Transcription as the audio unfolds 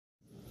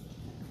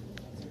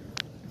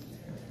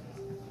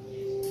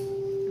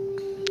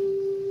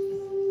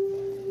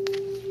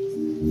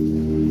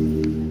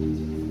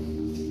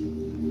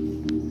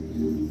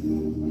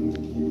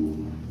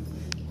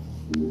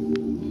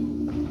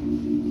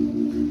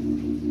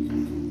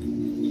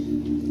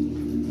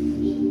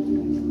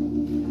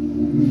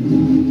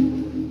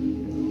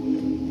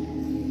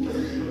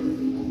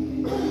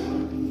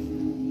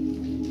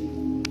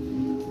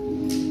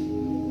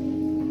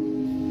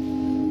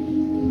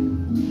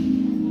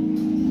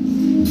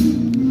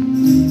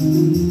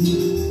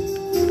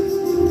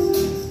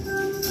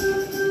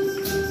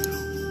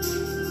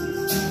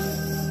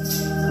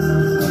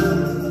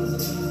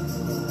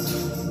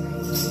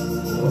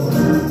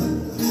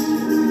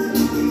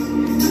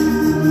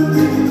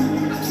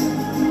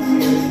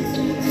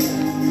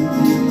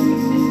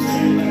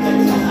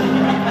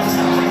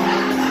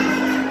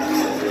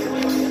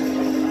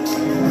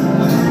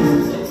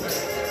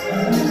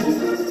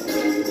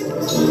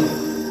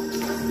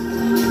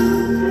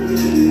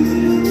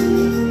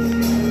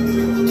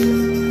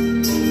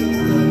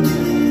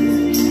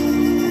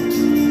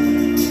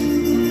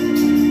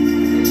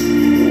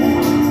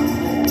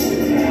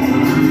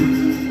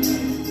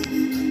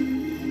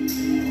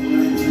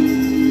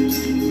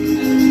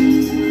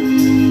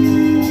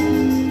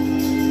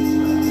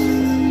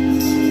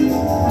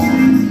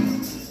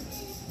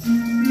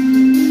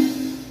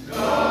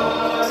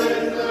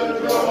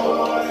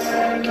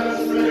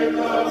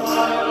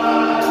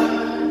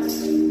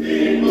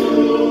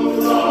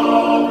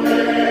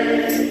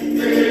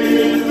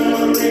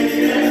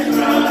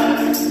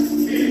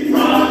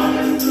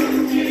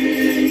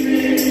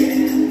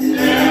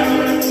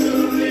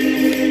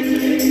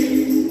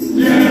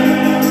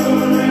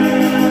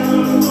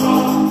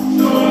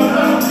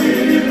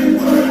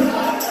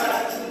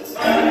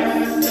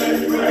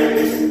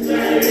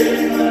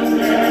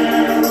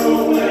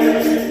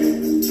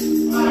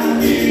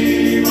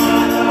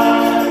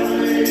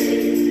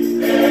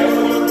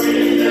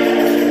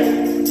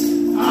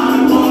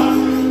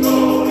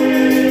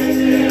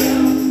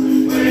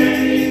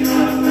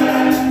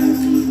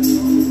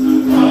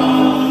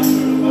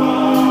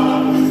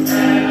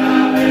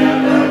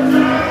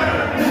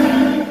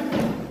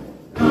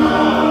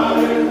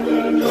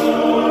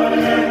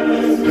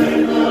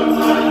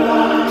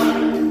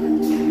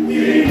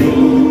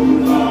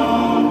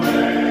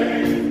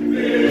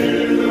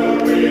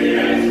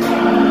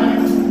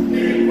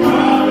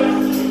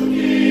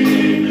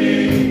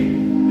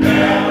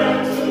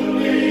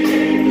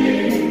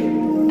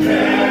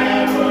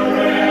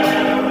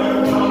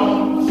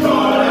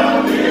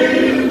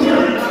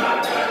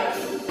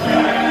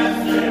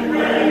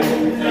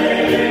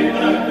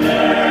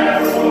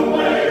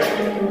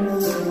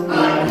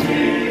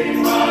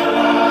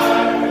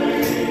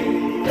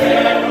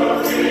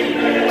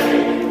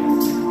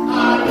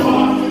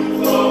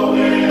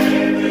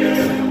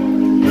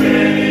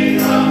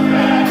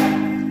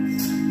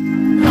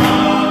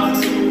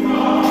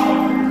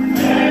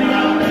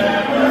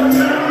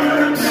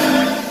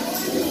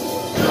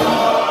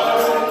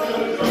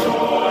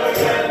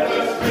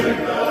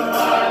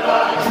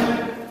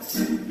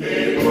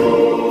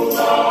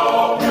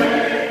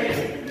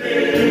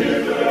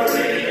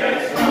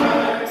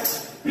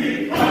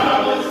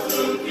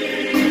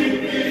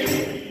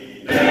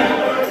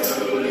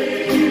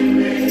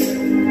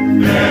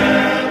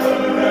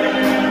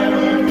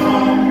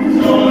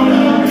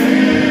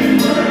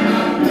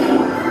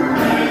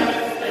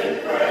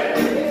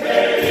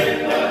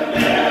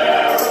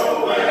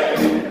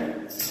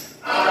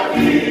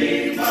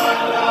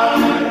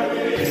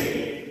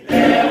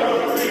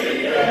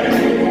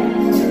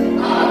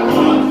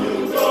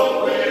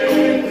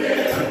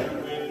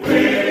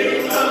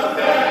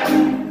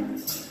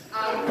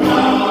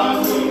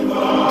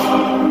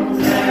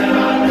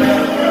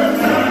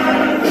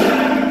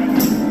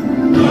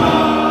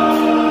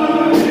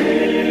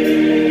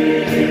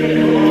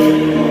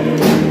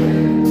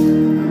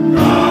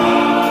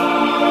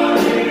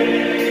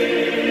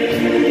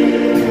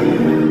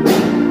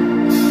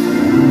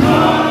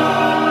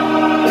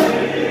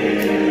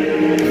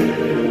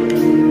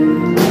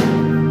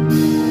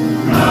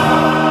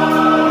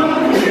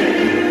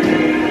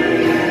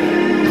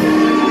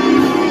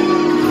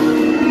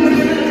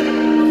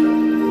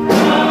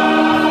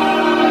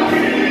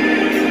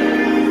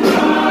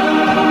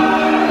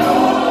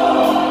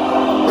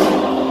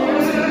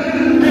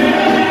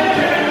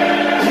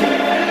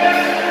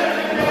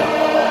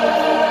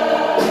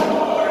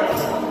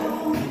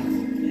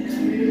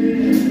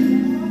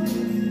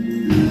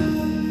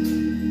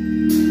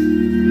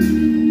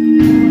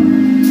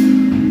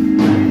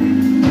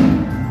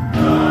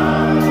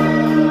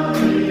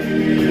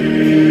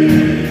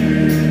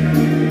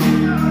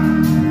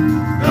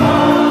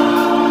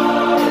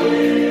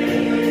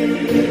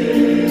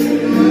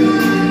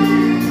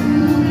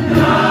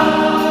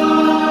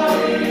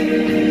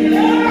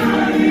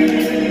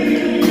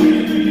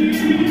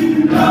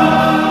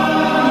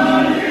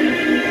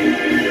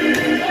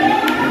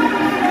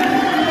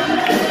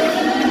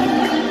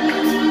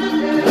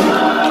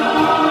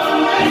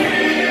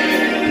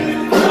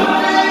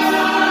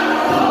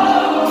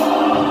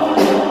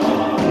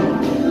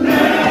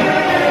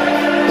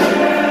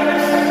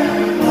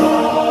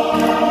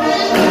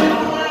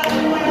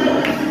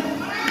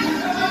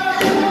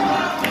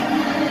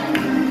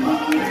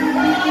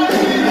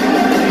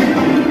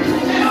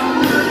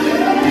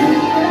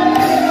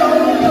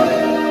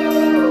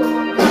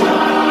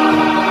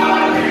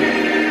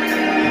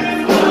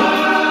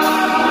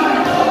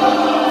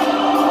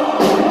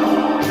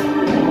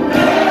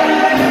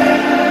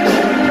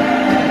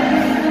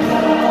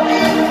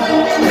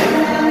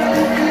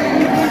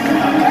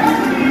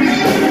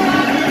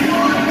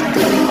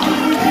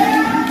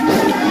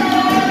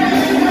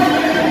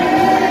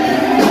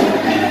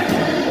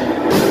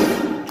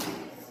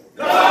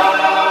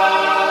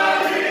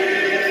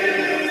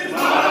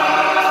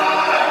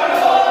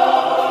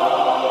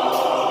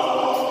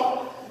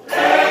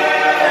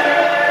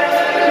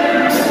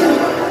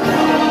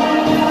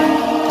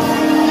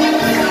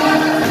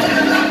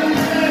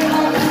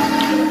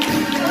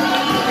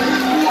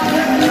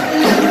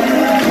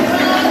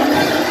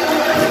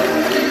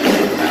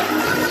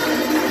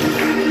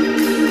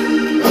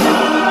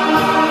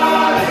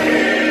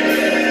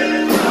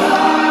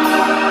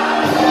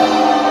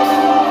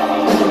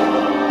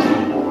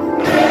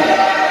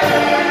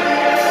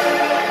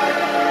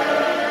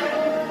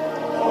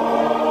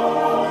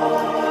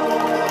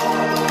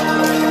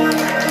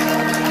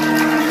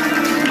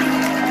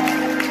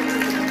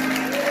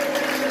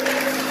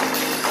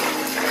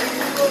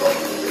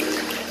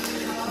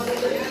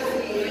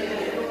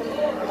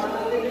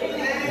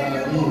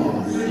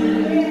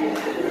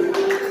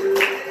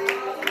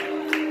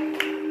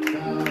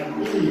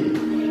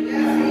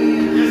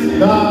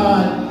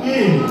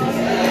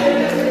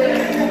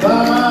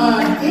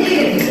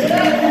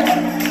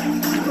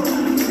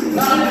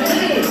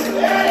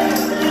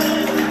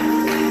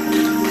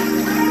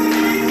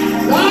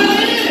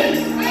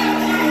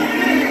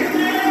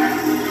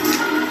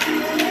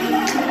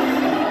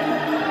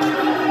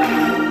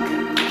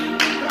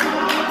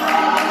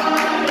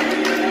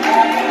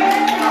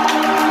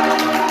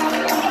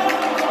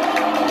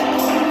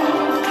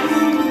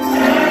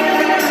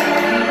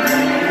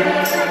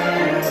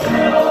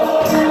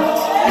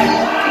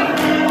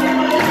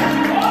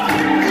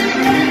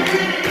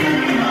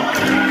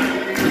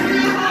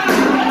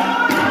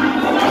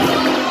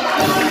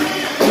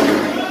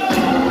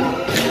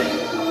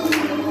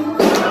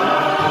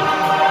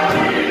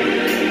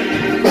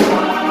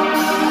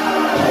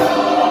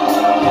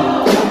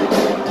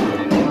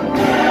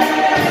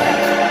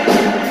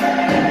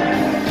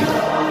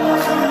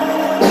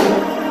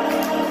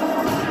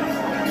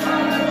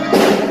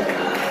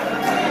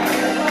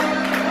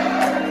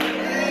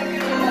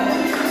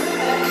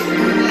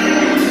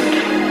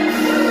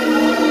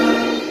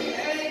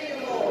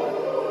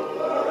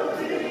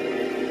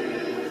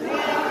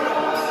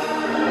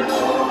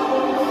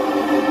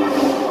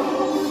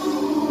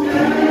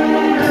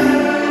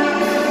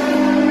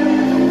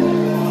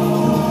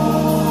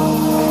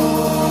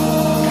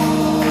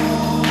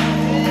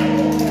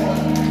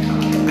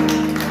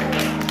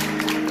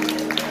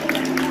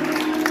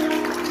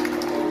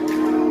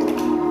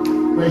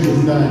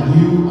Gracious God,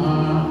 you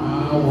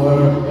are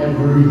our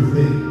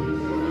everything.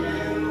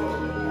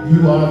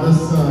 You are the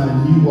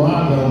sun, you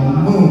are the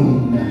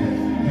moon,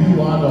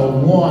 you are the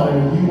water,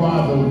 you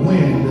are the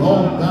wind.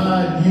 Oh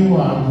God, you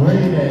are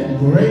great and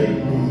greatly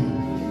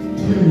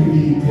to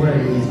be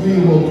praised.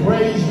 We will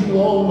praise you,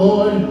 oh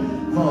Lord,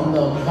 from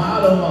the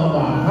bottom of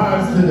our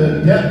hearts to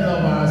the depth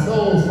of our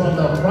souls, from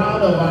the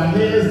crown of our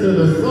heads to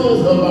the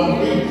soles of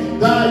our feet.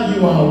 God,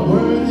 you are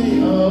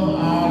worthy of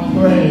our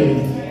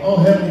praise. Oh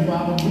Heavenly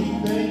Father, we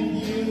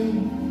thank you,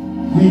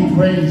 we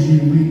praise you,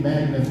 we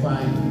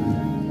magnify you.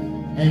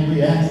 And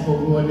we ask, oh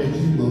Lord, that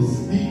you will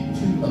speak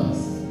to us.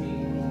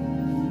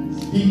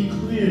 Speak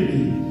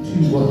clearly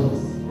to us.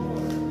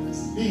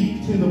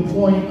 Speak to the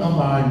point of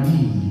our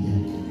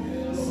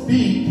need.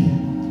 Speak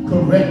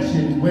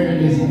correction where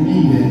it is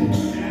needed.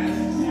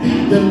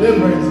 Speak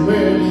deliverance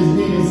where it is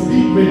needed.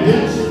 Speak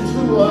redemption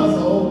to us,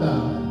 oh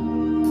God.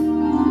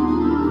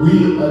 We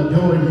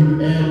adore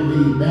you and we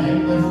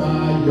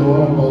magnify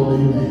your holy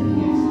name.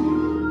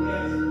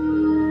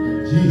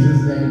 In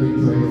Jesus' name we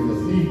pray. The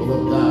people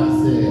of God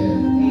said,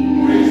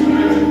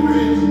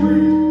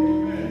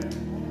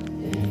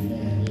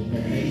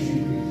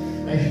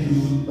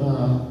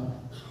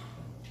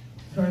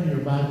 turn your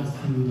Bibles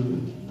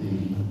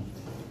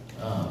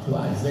to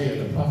Isaiah,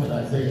 the prophet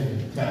Isaiah,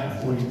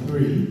 chapter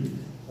 43,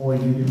 or you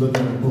can look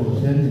at the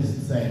bulletin, it's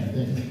the same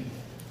thing.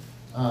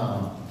 I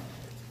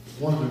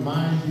want to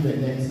remind you that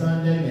next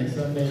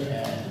Sunday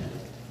at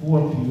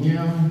 4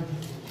 p.m.,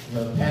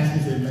 the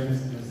pastors and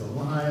ministers of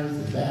Moines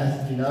is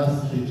asking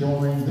us to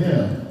join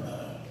them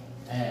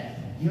at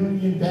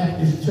Union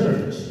Baptist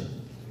Church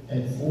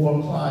at 4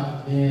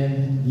 o'clock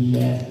in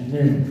the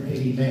afternoon.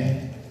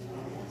 Amen.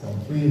 So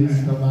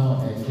please come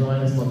out and join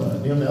us for the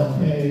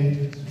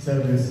MLK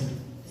service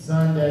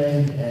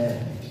Sunday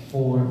at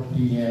 4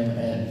 p.m.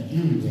 at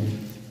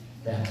Union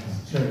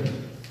Baptist Church.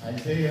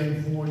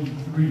 Isaiah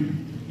 43,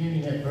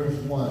 beginning at verse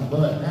 1.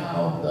 But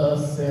now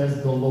thus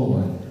says the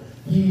Lord,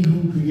 He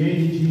who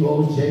created you,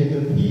 O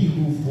Jacob, He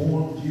who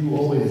formed you,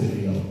 O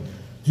Israel,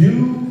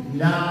 do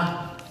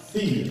not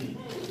fear,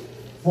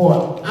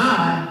 for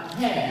I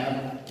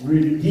have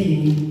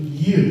redeemed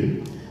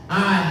you.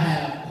 I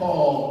have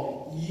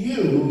called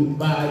you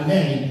by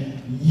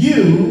name.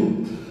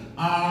 You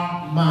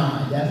are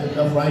mine. That's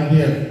enough right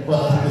there for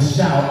us to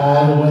shout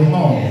all the way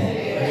home.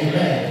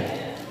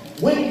 Amen.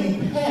 When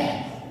you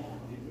pass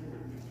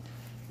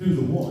through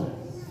the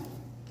waters,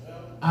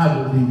 I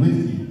will be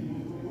with you.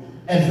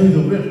 And through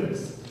the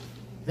rivers,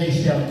 they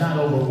shall not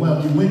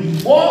overwhelm you. When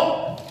you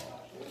walk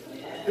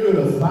through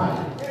the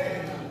fire,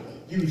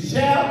 you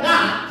shall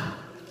not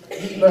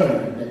be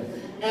burned,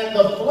 and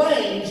the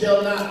flame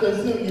shall not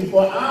consume you.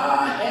 For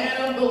I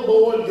am the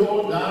Lord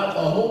your God,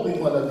 the Holy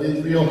One of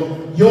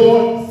Israel,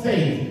 your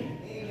Savior.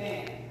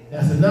 Amen.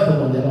 That's another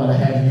one that ought to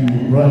have you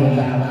running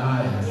down the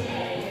aisles.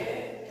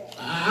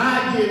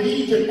 I give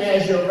Egypt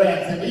as your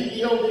ransom,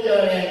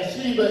 Ethiopia and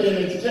Sheba in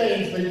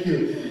exchange for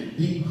you.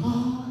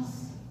 Because,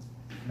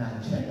 now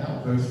check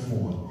out verse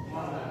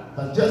 4.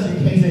 But just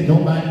in case ain't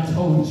nobody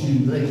told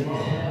you lately.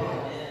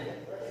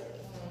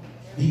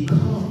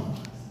 Because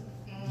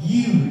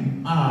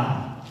you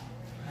are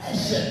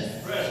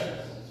precious.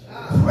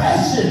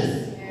 Precious.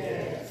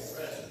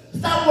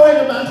 Stop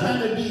worrying about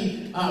trying to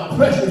be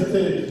precious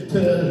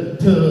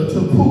to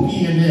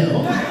Pookie and them.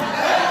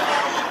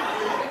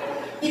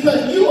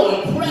 Because you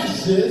are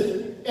precious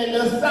in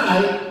the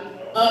sight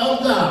of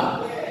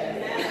God.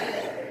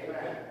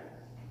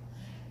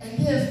 And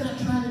then stop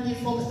trying to get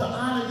folks to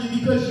honor you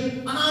because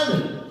you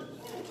honor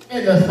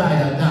in the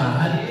sight of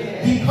God.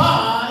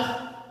 Because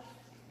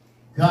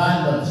God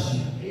loves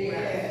you.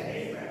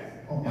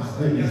 Oh my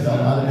goodness,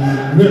 y'all ought to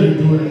be really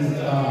doing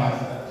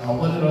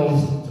one of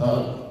those,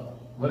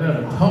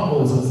 whatever,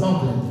 tumbles or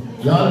something.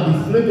 You ought to be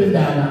flipping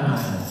down the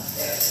aisle.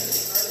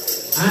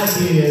 I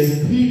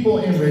give people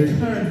in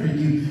return for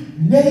you,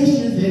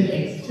 nations in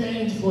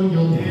exchange for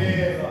your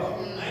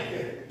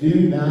life.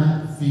 Do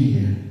not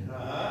fear,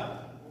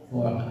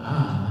 for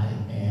I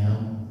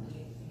am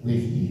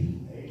with you.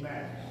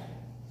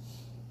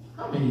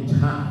 How many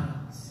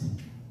times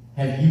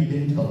have you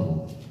been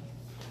told,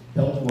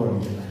 don't worry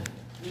about it?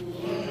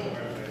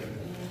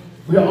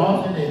 We are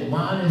often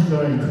admonished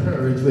or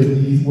encouraged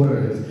with these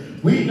words.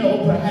 We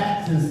know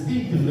perhaps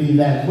instinctively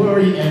that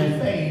worry and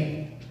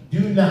faith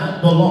do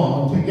not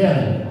belong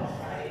together.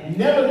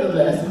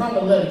 Nevertheless,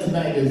 Homiletics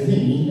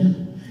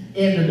magazine,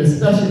 in the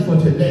discussion for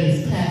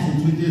today's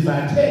passage, which is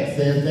our text,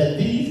 says that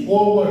these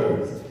 4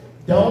 words,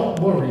 don't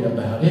worry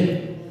about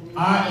it,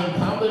 are in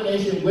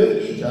combination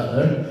with each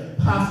other,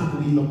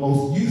 possibly the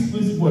most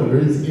useless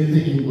words in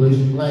the English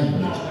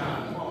language.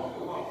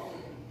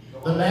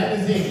 The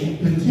magazine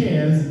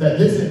contends that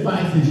this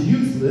advice is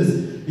useless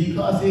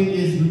because it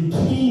is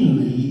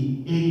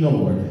routinely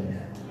ignored.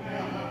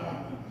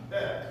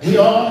 We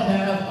all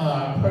have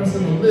our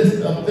personal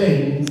list of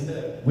things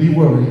we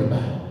worry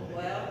about.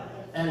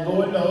 And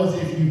Lord knows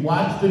if you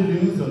watch the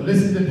news or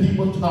listen to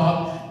people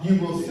talk, you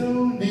will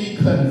soon be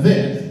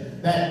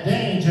convinced that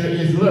danger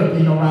is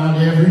lurking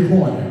around every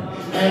corner.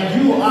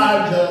 And you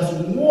are just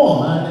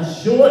one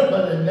short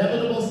but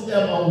inevitable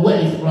step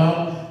away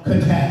from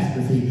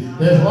catastrophe.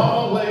 There's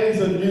always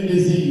a new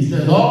disease.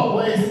 There's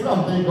always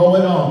something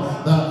going on.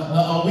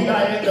 We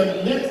are in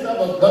the midst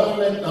of a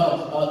government,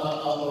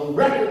 a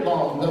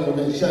record-long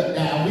government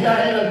shutdown. We are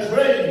in a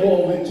trade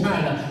war with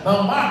China. The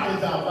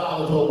markets are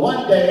volatile.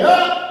 One day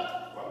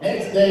up,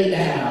 next day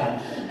down.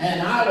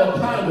 And our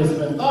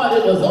congressman thought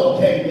it was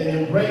okay to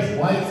embrace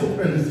white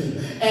supremacy.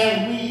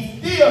 And we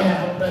still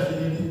have a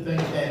president who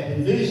thinks that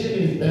division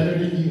is better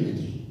than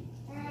unity.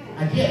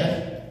 I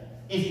guess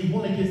if you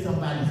want to get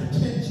somebody's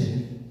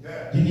attention,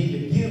 you need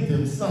to give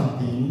them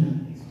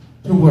something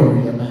to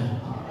worry about.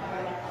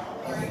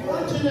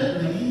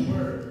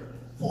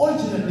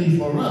 Fortunately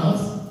for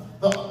us,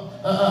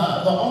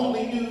 the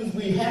only news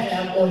we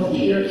have or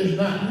hear is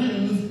not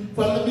news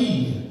from the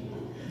media.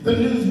 The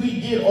news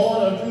we get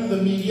on or through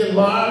the media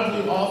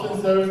largely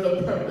often serves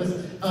the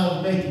purpose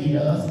of making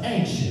us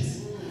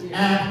anxious.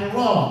 After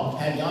all,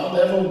 have y'all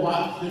ever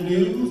watched the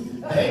news?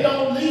 They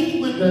don't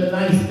lead with the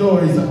nice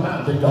stories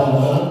about the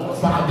dog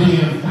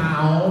being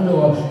found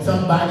or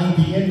somebody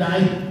being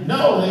nice.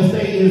 No, they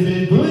say if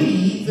it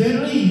bleeds,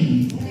 it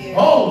leads.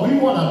 Oh, we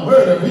want a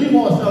murder. We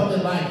want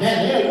something like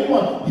that. Yeah, we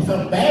want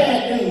some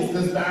bad news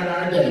to start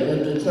our day.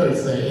 Let the church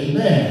say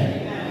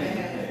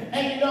amen.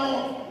 And you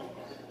know,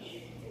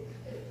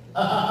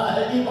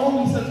 it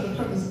only serves the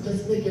purpose of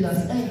just making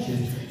us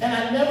anxious. And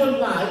I never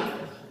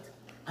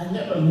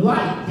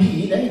liked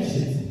being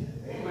anxious.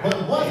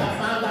 But once I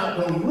found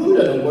out the root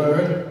of the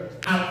word,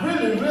 I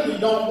really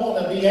don't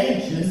want to be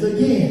anxious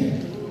again.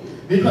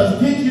 Because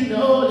did you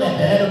know that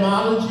the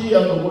etymology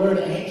of the word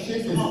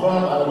anxious is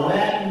from a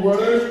Latin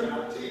word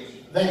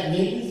that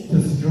means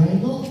to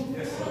strangle?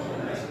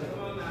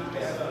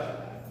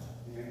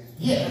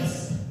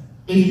 Yes.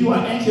 If you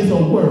are anxious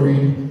or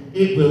worried,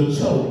 it will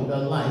choke the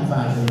life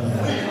out of you.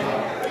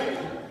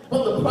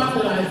 But the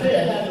prophet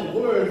Isaiah has a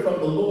word from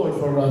the Lord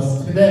for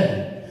us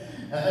today.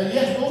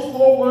 Yes, those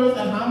 4 words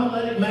that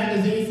Homiletic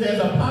Magazine says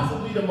are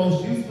possibly the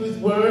most useless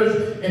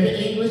words in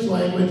the English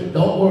language.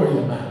 Don't worry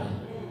about it.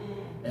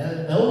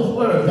 And those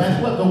words,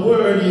 that's what the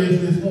word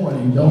is this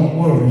morning. Don't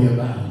worry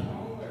about it.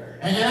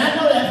 And I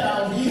know that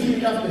sounds easy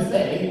enough to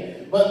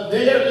say, but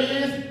there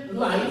is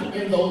life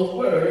in those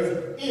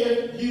words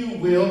if you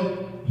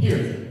will hear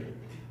them.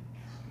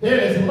 There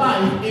is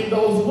life in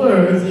those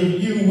words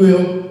if you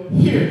will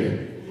hear them.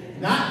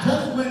 Not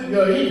just with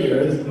your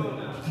ears,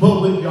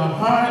 but with your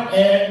heart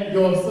and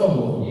your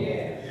soul.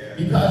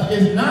 Because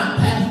it's not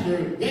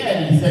Pastor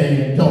Gaddy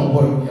saying, don't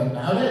worry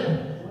about it.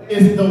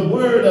 It's the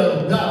word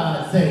of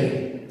God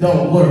saying,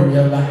 don't worry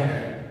about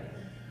it.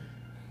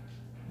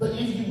 But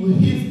if you will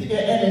hear,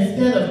 and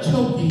instead of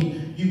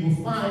choking, you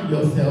will find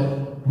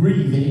yourself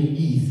breathing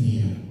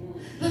easier.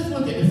 Let's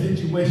look at the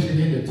situation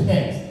in the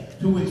text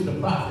to which the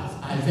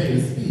prophet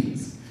Isaiah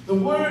speaks. The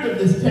word of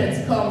this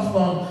text comes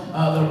from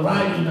the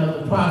writing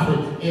of the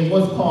prophet in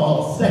what's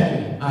called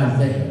 2nd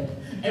Isaiah.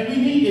 And we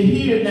need to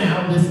hear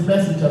now this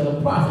message of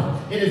the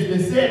prophet. It has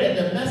been said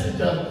that the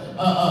message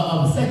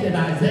of 2nd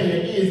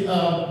Isaiah is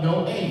of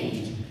no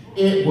age.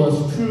 It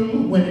was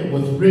true when it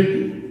was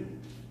written.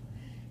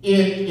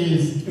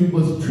 It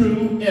was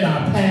true in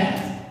our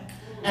past.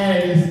 And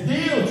it is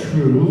still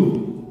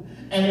true.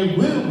 And it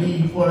will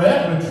be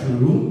forever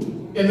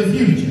true in the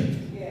future.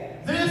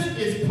 This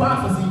is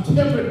prophecy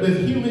tempered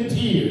with human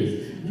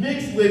tears,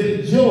 mixed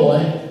with joy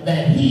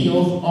that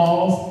heals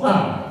all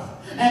scars.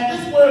 And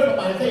this word from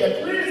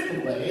Isaiah clears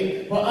the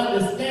way for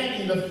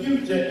understanding the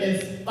future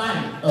in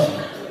spite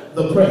of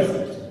the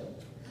present.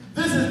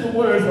 This is the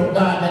word from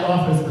God that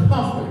offers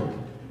comfort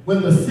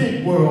when the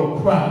sick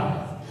world cries.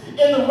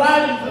 In the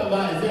writings of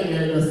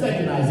Isaiah, the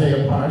 2nd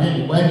Isaiah part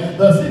anyway,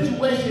 the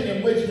situation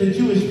in which the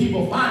Jewish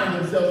people find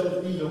themselves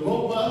is neither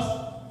robust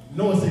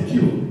nor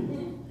secure.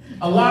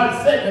 A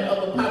large segment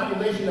of the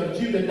population of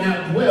Judah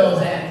now dwells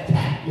as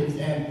captives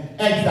and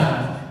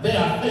exiles. They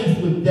are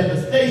faced with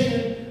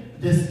devastation,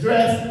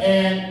 distress,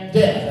 and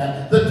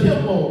death. The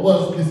temple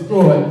was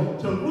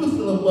destroyed,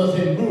 Jerusalem was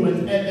in ruins,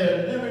 and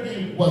their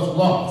liberty was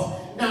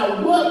lost.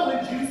 Now, what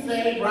would you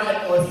say,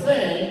 write, or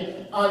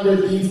say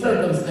under these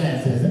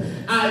circumstances?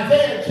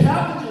 Isaiah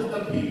challenges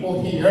the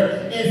people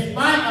here, in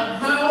spite of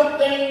how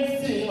things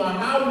seem or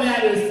how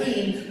matters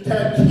seem,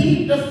 to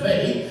keep the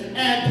faith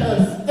and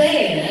to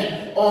stand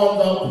on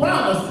the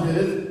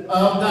promises of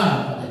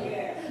God.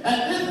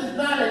 And this is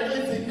not an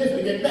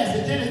insignificant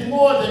message. It is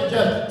more than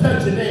just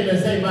touch your neighbor and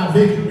say, my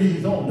victory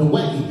is on the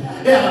way.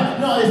 Yeah,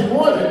 no, it's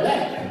more than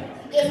that.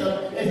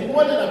 It's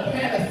more than a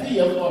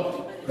panacea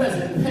for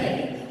present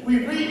pain.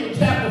 We read in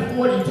chapter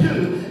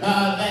 42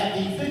 that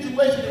the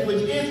situation in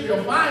which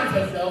Israel finds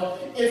herself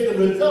is the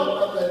result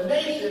of the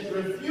nation's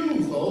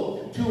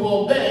refusal to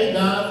obey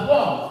God's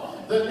law.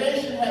 The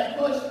nation had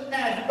pushed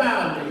past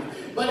boundaries,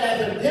 but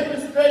as a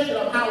demonstration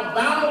of how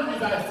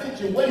boundaries are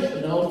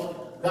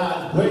situational,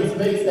 God's grace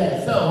makes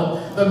that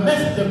so. The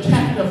message of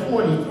chapter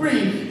 43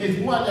 is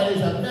one that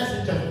is a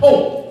message of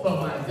hope from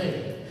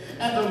Isaiah.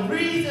 And the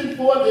reason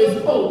for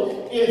this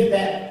hope is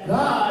that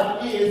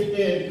God is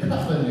in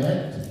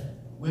covenant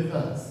with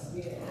us.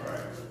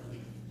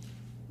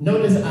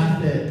 Notice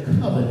I said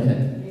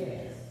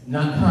covenant,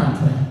 not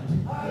contract.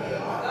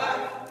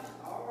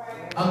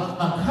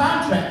 A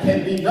contract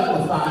can be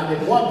nullified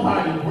if one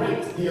party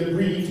breaks the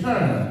agreed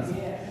terms.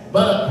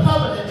 But a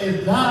covenant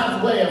is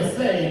God's way of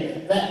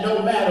saying that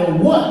no matter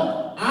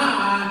what,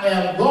 I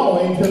am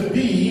going to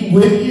be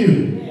with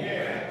you.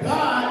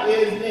 God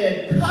is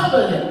in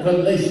covenant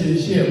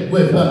relationship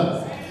with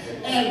us.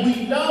 And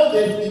we know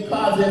this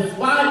because in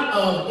spite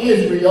of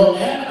Israel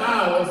and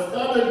our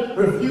stubborn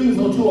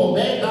refusal to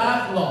obey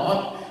God's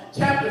law,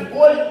 chapter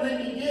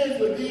 43 begins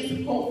with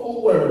these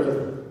hopeful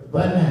words.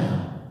 But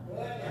now,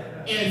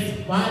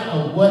 in spite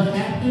of what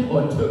happened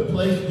or took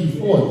place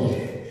before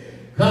this,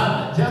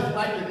 God, just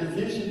like the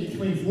division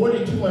between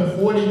 42 and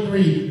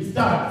 43,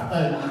 starts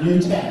a new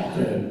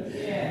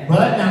chapter.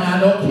 But now, I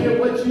don't care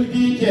what you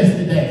did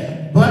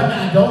yesterday. But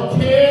now, I don't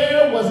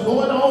care what's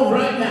going on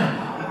right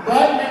now.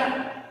 But now,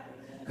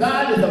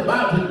 God is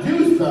about to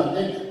do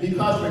something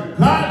because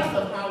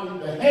regardless of how we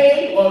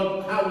behave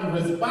or how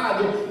we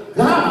responded,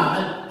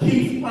 God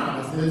keeps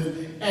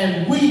promises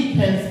and we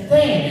can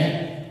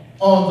stand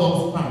on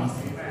those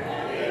promises.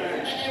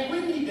 And we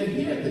need to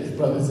hear this,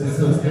 brothers and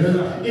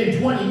sisters, in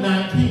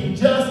 2019,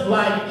 just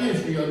like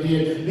Israel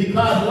did,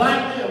 because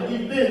like them,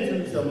 we've been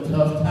through some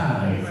tough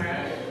times.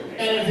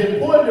 And it's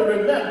important to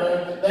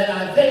remember that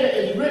Isaiah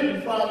is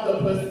written from the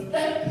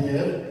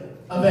perspective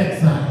of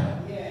exile.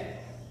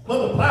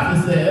 Well, the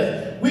prophet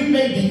says, we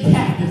may be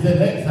captives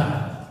in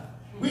exile.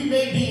 We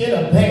may be in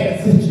a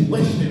bad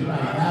situation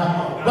right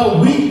now, but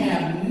we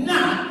have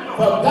not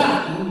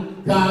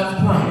forgotten God's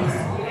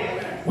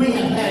promise. We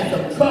have had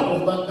some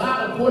trouble, but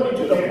God, according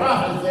to the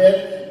prophet,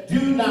 says,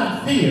 do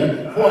not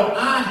fear, for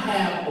I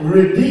have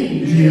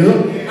redeemed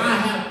you. I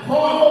have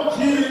called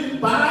you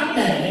by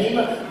name.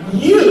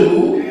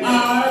 You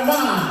are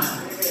mine.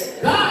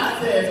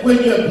 God says, when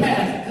you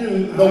pass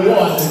through the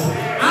waters,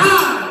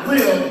 I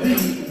will be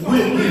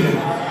with you.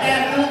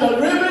 And through the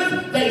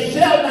rivers, they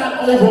shall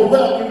not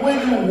overwhelm you. When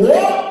you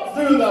walk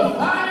through the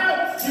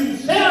fire, you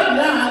shall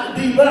not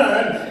be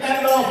burned,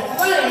 and the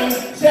flame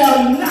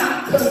shall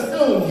not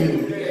consume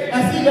you.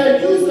 And see,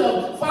 the use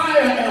of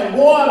fire and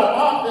water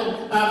often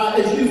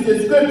is used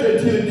in Scripture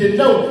to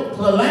denote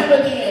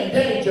calamity and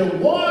danger.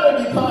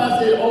 Water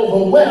because it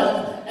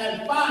overwhelms,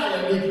 and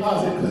fire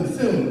because it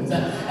consumes.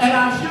 And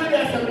I'm sure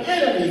there's some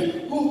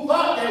enemies who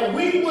thought that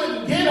we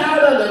wouldn't get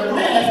out of the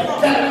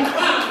mess that we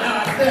found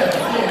ourselves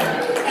in.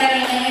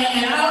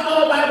 And I don't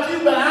know about you,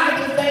 but I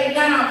can say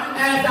now,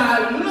 as I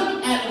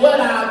look at what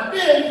I've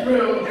been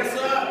through,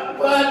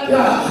 but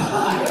God,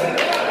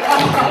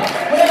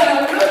 when I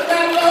look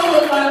back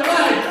over my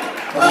life,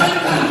 but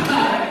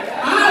God,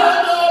 I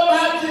don't know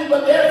about you,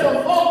 but there's some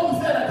folks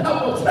who set a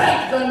couple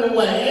tracks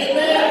underway,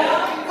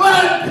 amen?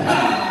 But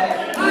God,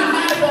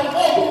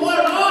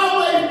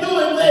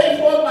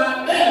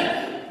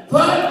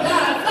 but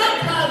God,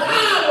 sometimes I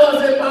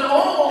wasn't my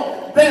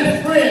own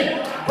best friend,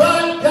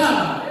 but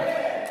God.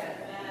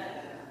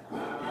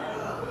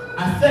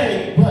 I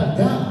say, but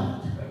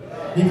God,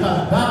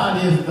 because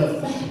God is the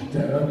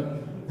factor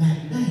that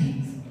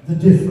makes the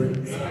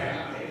difference.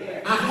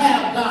 I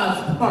have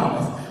God's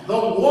promise. The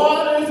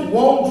waters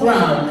won't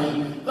drown me.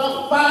 The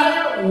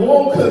fire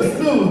won't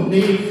consume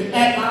me.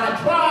 And my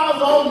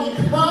trials only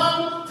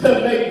come to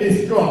make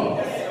me strong.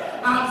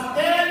 I'm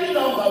standing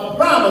on the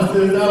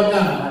promises of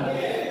God.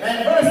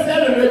 And verse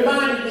 7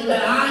 reminds me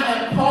that I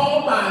am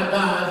called by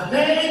God's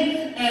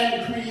name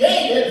and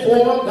created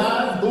for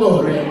God's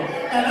glory.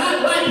 And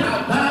I like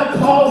how God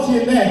calls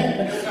your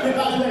name.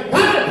 Because when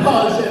God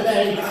calls your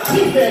name,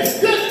 he says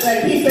good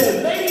things. He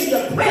says, lady,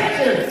 you're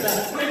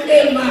precious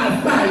in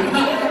my sight.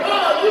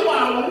 Oh, you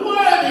are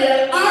worthy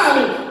and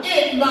honored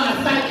in my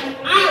sight.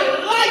 I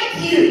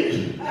like you.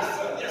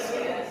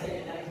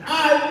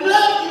 I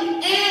love you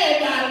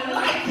and I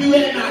like you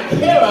and I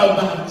care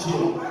about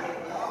you.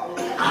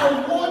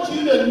 I want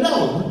you to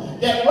know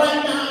that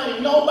right now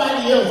ain't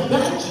nobody else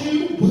got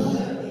you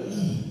but me.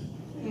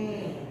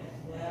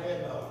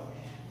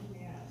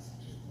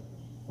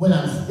 When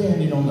I'm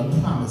standing on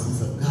the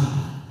promises of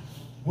God,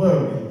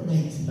 worry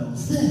makes no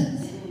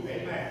sense.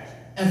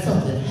 And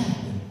something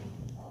happened.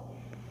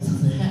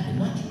 Something happened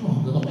not too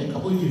long ago, maybe a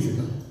couple of years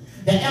ago,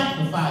 that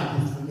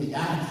amplified this for me. I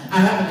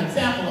have an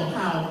example of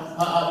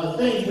how the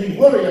things we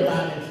worry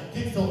about and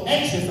get so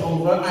anxious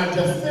over are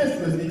just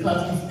senseless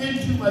because we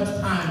spend too much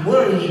time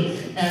worrying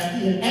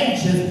and being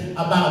anxious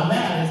about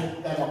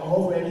matters that are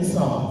already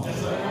solved.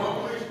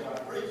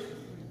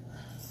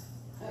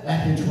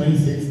 Back in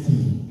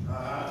 2016,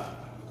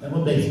 I'm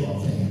a baseball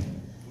fan.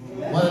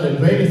 One of the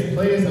greatest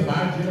players of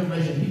our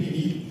generation, he didn't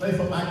even play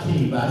for my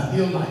team, but I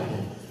still like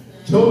him.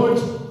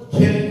 George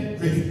Kenneth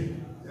Griffey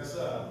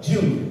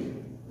Jr.,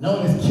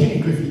 known as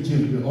Kenny Griffey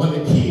Jr., or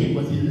the kid,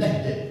 was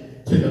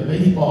elected to the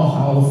Baseball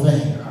Hall of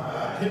Fame.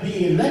 To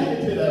be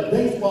elected to the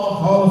Baseball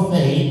Hall of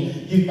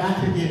Fame, you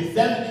got to get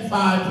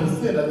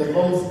 75% of the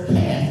votes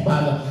cast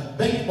by the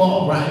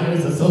Baseball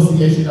Writers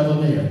Association of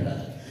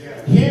America.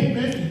 Ken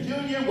Griffey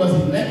Jr. was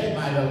elected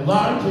by the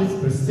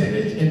largest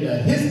percentage in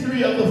the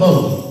history of the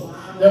voting.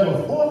 there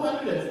were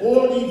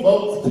 440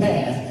 votes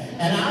cast,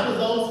 and out of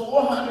those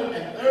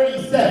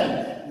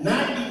 437,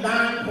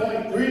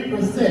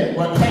 99.3%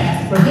 were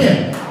cast for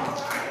him.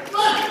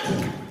 But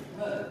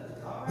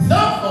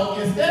some folk,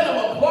 instead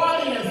of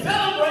applauding and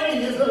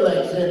celebrating his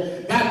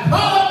election, got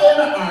caught up in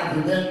an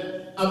argument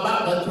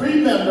about the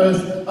 3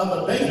 members of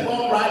the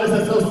Baseball Writers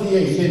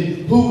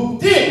Association who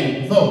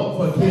didn't vote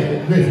for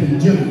Ken Griffey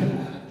Jr.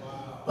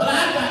 But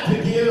I got to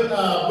give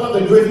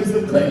Brother Griffey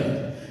some credit.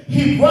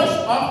 He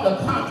brushed off the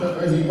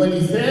controversy when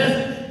he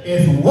says,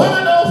 it's one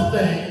of those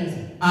things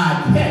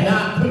I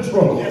cannot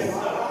control. Yes,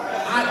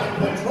 I can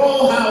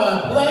control how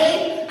I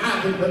play,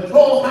 I can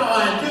control how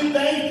I do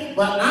things,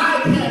 but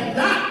I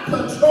cannot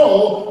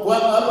control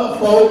what other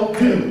folk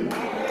do.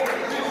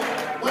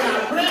 When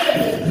I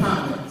read his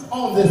comments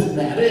on this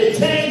matter, it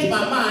changed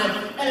my mind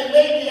and it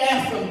made me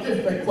ask some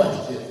different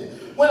questions.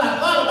 When I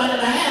thought about it,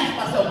 I asked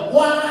myself,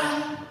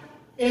 why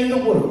in the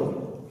world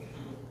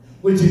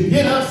would you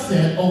get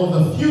upset over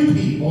the few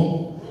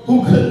people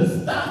who couldn't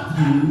stop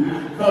you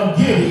from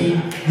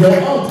getting your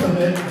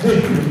ultimate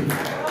victory?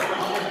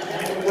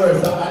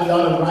 Somebody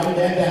ought to write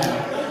that down.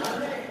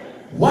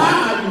 Why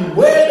are you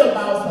worried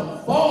about some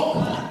folk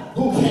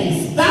who can't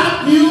stop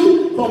you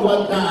from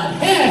what God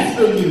has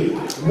for you?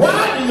 Why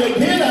do you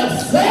get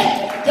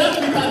upset just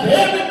because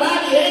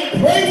everybody ain't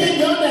praising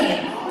your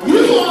name?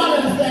 You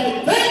ought to say,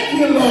 thank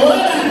you, Lord. I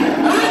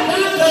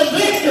got the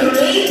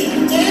victory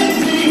in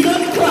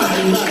Jesus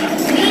Christ.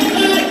 It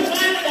doesn't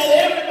matter that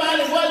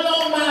everybody wasn't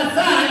on my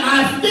side. I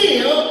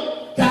still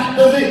got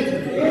the victory.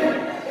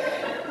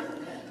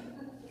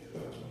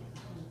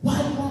 Why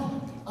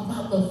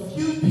about the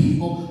few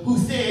people who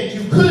said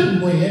you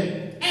couldn't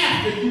win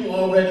after you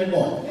already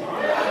won?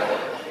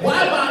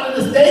 Why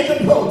bother to stage a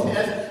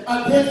protest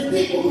against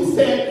people who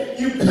said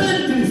you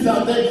couldn't do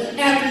something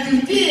after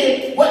you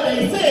did what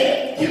they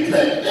said you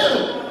couldn't do?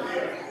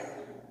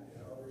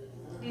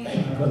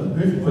 Thank you, Brother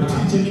Griffin, for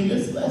teaching me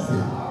this lesson.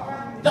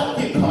 Don't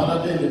get caught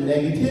up in the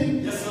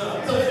negative. Yes,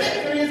 sir. The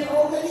victory is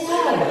already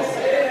ours.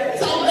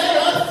 So let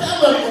us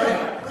celebrate.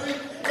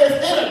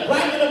 Instead of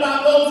bragging about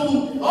those who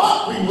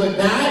thought we would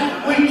die,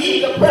 we need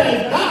to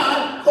praise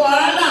God for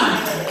our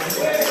lives.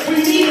 We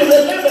need to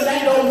remember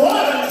that the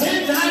water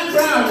did not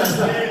drown us.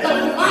 The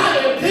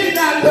fire did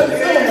not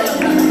consume us.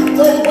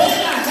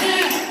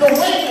 The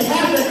way we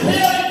have to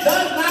carry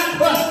does not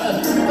crush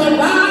us. The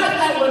lies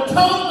that were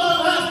told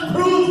of us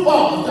proved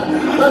false.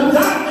 The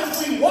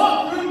darkness we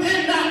walked through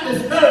did not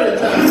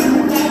discourage us.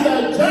 And the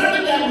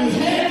journey that we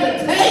had to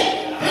take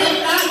did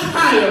not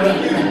tire us.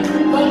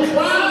 The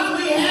trials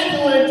we had to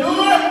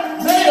endure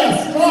made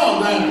us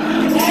stronger.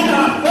 And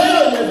our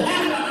failures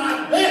after our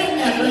best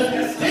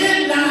efforts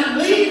did not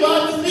leave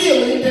us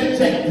feeling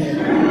dejected.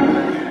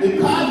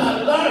 Because I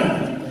learned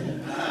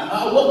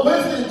what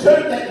Winston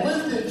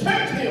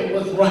Churchill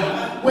was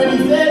right when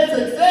he said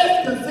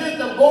success consists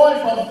of going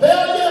from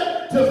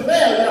failure to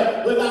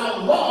failure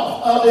without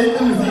loss of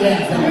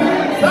enthusiasm.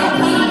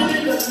 Sometimes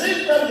in the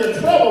midst of your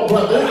trouble,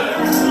 brothers,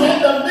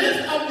 in the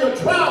midst of your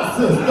trial,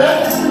 sister,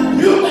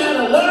 you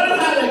gotta learn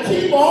how to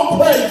keep on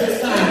praising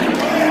God.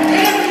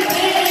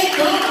 Everything ain't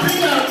gonna be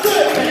a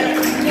good thing.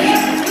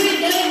 Everything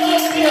ain't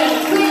gonna be a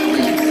good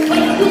thing.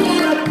 But you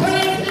gotta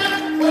praise Him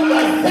with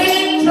the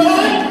same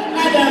joy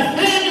and the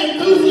same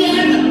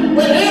enthusiasm.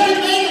 When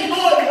everything is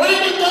going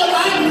right in your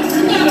life,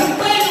 you gotta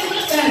praise Him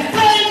with that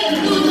same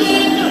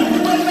enthusiasm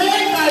when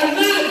things are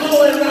not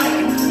going right.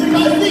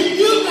 Because see,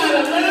 you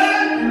gotta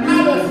learn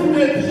how to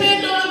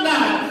depend on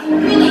God.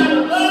 You gotta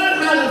learn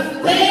how to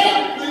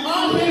stand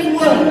on His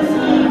word.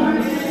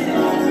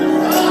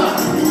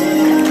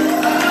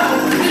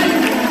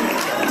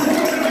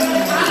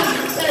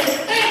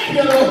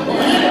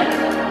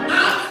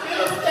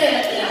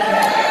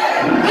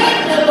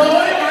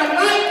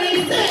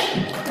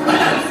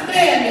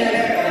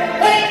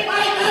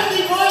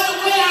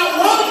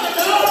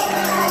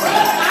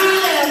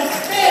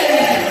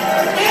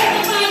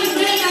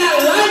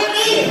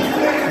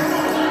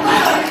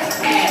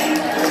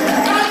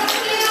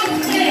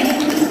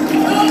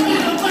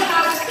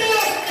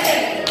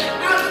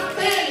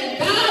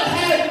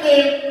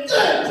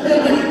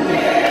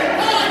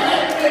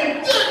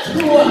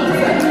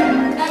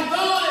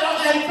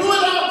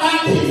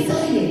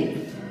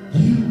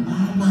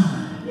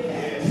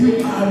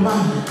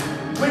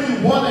 When you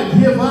want to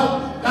give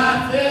up, God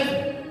says,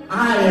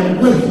 I am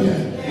with you.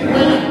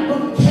 When you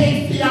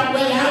can't see our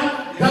way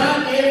out,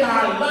 God is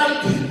our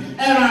light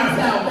and our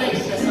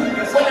salvation.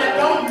 When I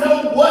don't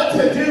know what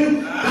to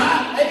do,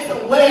 God makes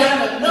a way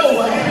out of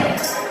nowhere.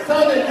 So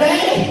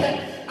today,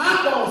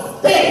 I'm going to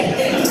stand.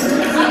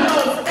 I'm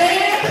going to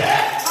stand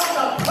on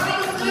the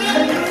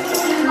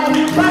promises of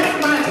Christ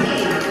my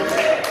King.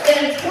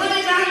 In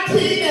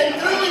 2019 and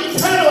through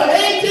eternal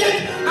ages,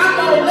 I'm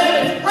going to let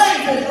His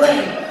praises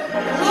ring.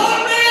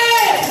 Glory!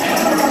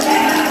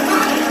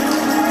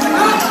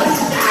 I'm going to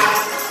shout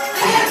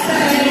and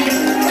sing,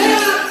 and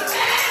I'm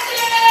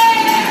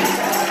standing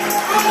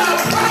on the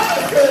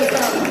promises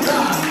of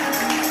God.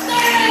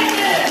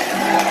 Standing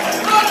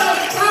on the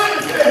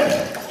promises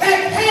that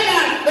cannot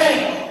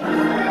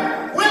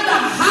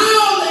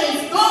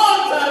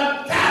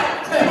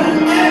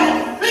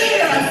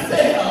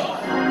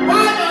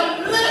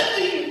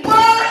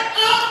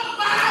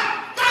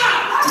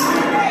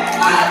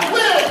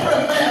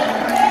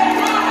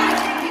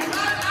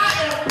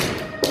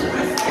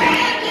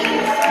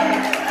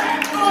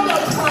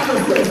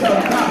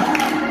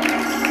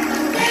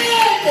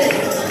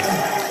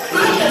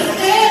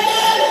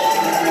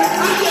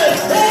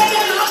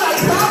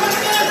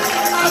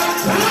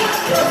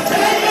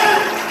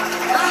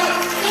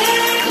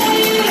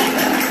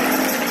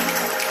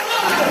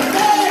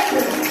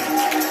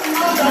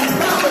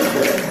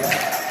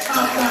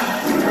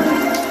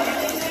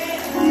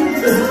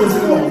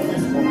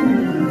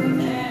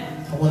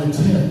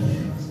tell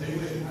you,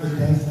 it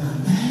does not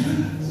matter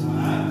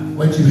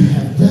what you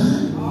have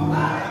done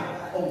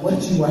or what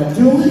you are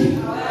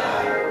doing.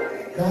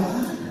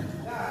 God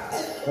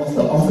wants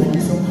to offer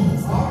you some hope.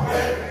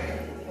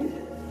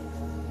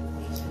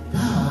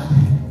 God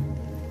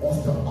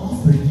wants to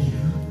offer you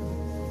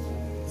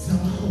some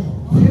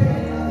hope.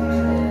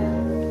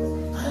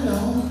 I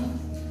know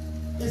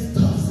it's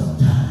tough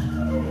sometimes.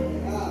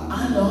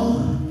 I know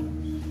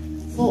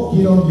folk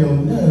get on your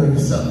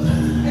nerves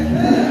sometimes.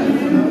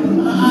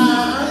 I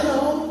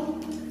know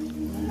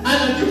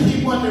you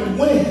keep wondering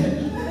when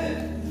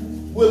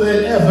will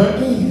it ever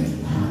end?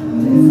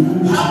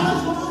 How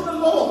much longer,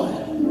 Lord,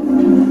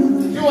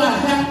 do I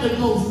have to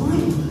go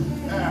through?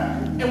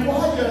 And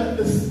while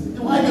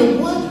you're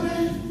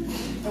wondering,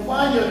 and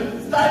while you're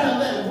starting to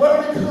let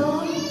worry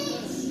come,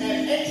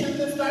 and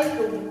anxiousness starts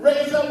to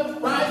rise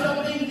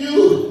up in you,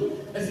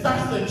 and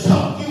starts to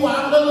choke you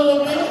out a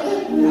little bit,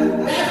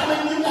 that's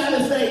when you gotta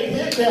say,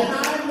 get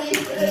behind me,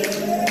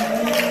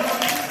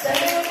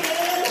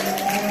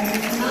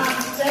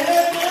 I'm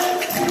standing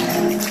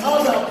on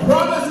the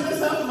promises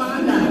of my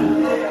God.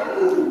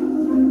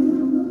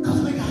 Because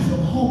we got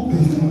some hope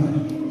this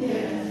morning.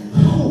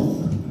 Hope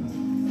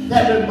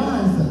that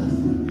reminds us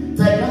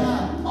that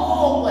God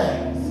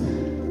always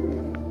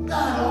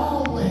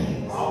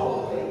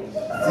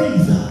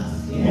sees us.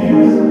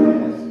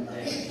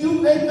 You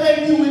may think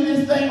you in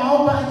this thing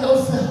all by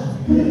yourself,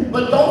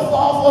 but don't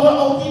fall for the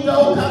okie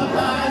doke, because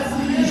God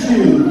sees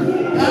you.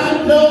 God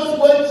knows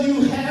what you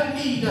have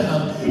need of.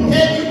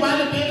 And you might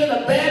have been in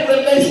a bad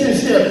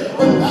relationship,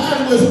 but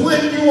God was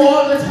with you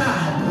all the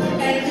time.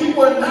 And you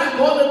were not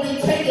going to be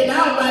taken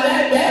out by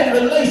that bad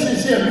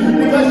relationship,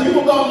 because you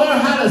were going to learn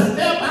how to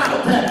step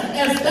out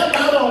and step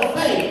out on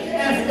faith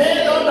and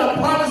stand on the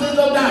promises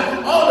of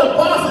God. Oh, the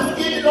boss is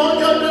getting on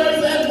your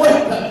nerves at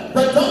work,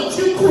 but don't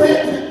you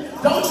quit.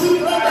 Don't you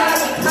throw down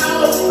the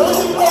towel. Don't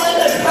you throw in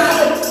the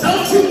towel.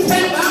 Don't you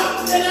tap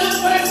out and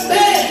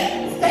understand.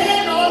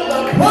 Stand on the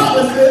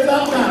promises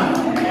of God.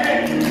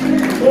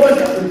 Doors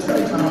of the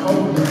church are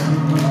open.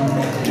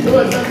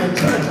 Doors of the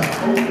church are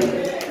open.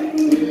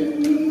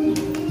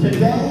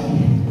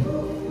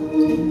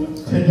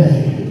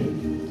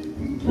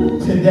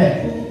 Today,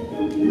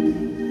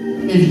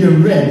 if you're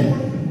ready,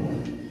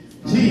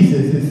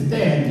 Jesus is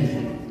standing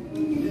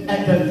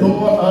at the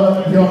door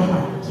of your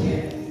heart,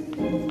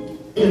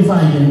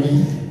 inviting you.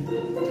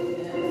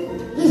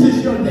 This is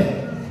your day.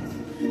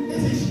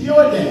 This is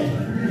your day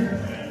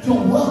to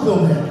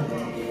welcome him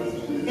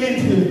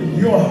into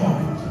your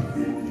heart.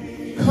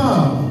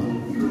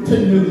 Come to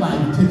new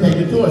life today.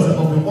 The doors are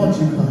open. Won't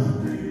you come?